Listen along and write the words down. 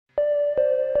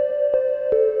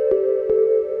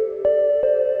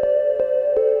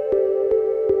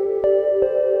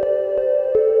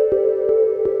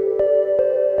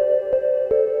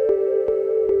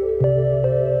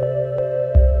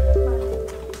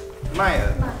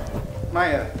Maya.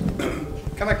 Maya.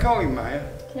 Can I call you Maya?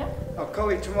 Yeah. I'll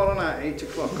call you tomorrow night, 8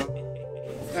 o'clock.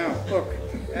 Now, look,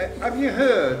 have you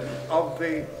heard of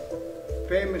the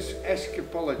famous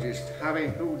escapologist Harry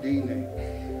Houdini?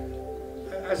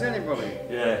 Has anybody?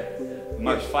 Yeah,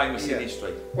 most famous in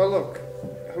history. Well, look,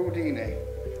 Houdini,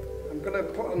 I'm going to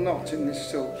put a knot in this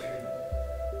silk.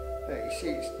 There, you see,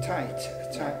 it's tight,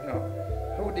 a tight knot.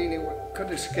 Houdini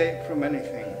could escape from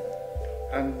anything,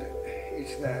 and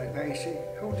he's there. Now, you see,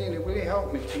 Houdini, will you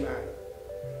help me tonight?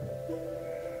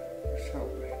 Just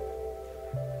help me.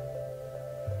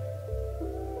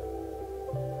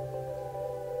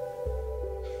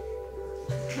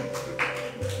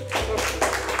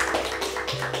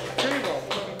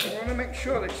 Make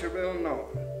sure it's a real knot.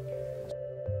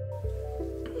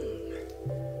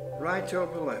 Right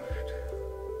over left.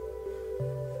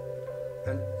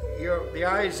 And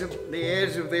the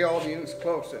ears of the audience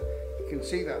closer. You can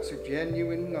see that's a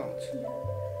genuine knot.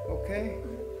 Okay?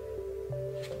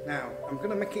 Now, I'm going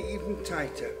to make it even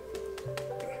tighter.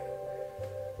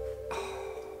 Oh,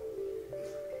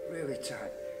 really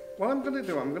tight. What I'm going to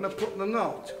do, I'm going to put the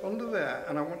knot under there,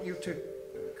 and I want you to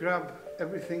grab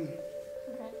everything.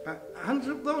 Hands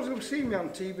up those who've seen me on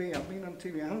TV. I've been on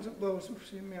TV. Hands up those who've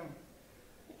seen me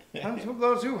on. Hands up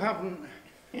those who haven't.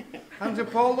 Hands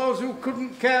up all those who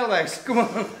couldn't care less. Come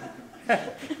on.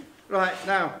 Right,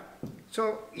 now,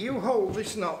 so you hold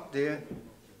this knot, dear,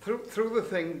 through the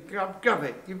thing. Grab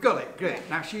it. You've got it. Great.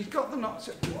 Now she's got the knots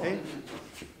in.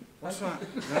 What's that?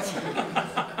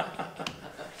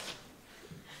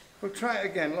 We'll try it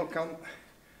again. Look,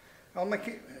 I'll make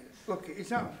it. Look, is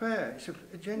that fair? It's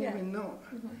a genuine knot.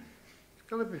 It's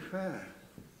got to be fair.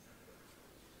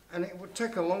 And it would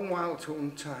take a long while to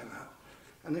untie that.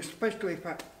 And especially if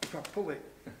I pull it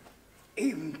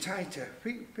even tighter.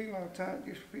 Feel how tight,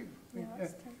 just feel. Yeah.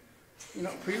 You're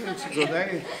not feeling so good, are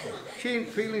you? She ain't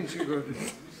feeling so good.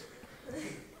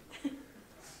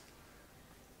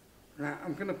 Now,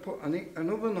 I'm going to put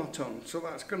another knot on, so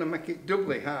that's going to make it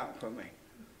doubly hard for me.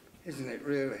 Isn't it,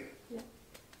 really? Yeah.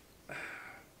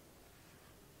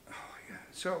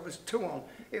 So there's two on.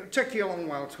 It would take you a long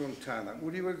while to untie that.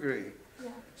 Would you agree? Yeah.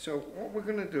 So what we're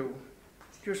going to do,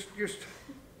 just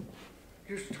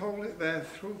hold it there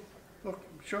through. Look,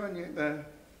 I'm showing you it there.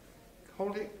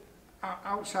 Hold it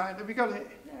outside. Have you got it?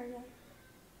 There, yeah.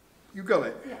 You got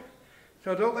it? Yeah.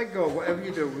 So don't let go, whatever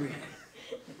you do.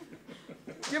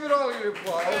 Give it all your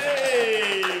applause.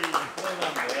 Hey! Well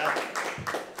done, dear.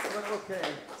 Right, okay.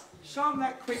 Song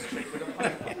that quick trick with a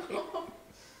pipe.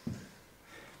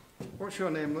 What's your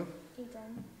name, love?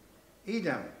 Eden.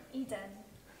 Eden? Eden.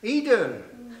 Eden?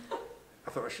 I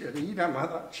thought she had Eden, I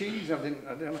had that cheese, I didn't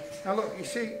know. Now look, you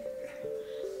see,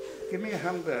 give me a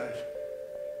hand there.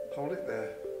 Hold it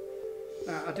there.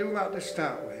 Now, I do that to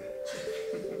start with.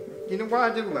 You know why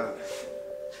I do that?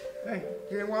 Hey,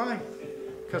 do you know why?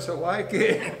 Because I like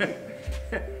it.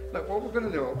 Look, what we're going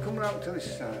to do, I'll come round to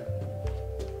this side.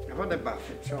 I've had a bath,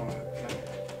 it's all right.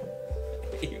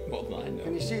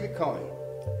 Can you see the coin?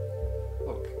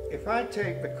 Look, if I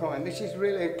take the coin, this is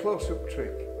really a close-up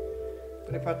trick,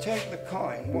 but if I take the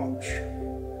coin, watch.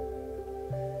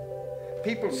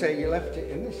 People say you left it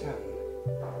in this hand.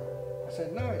 I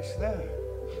said, no, it's there.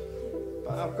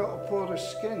 But I've got a porous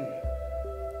skin.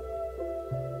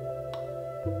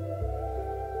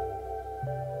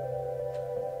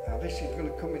 Now this is going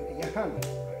to come into your hand.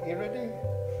 Are you ready?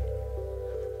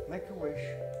 Make a wish.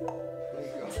 There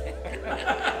you go.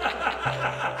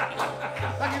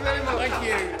 Thank you very much. Thank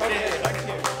you. Okay. Thank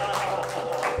you.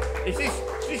 Is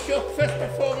this your first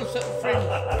performance at the Fringe,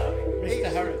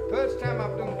 Mr. Harry? First time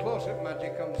I've done close-up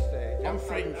magic on stage. On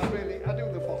Fringe. I do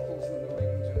the bottles and the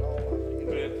rings and all that. You know.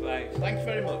 Brilliant, thanks. Thanks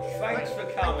very much. Thanks for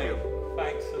coming.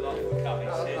 Thanks a lot for coming.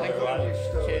 Cheers, Thank everyone. you.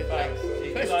 Cheers. Thanks.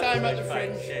 First time at the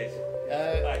Fringe. Cheers.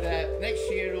 Next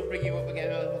year we'll bring you up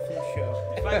again on a full show.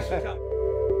 Thanks for coming.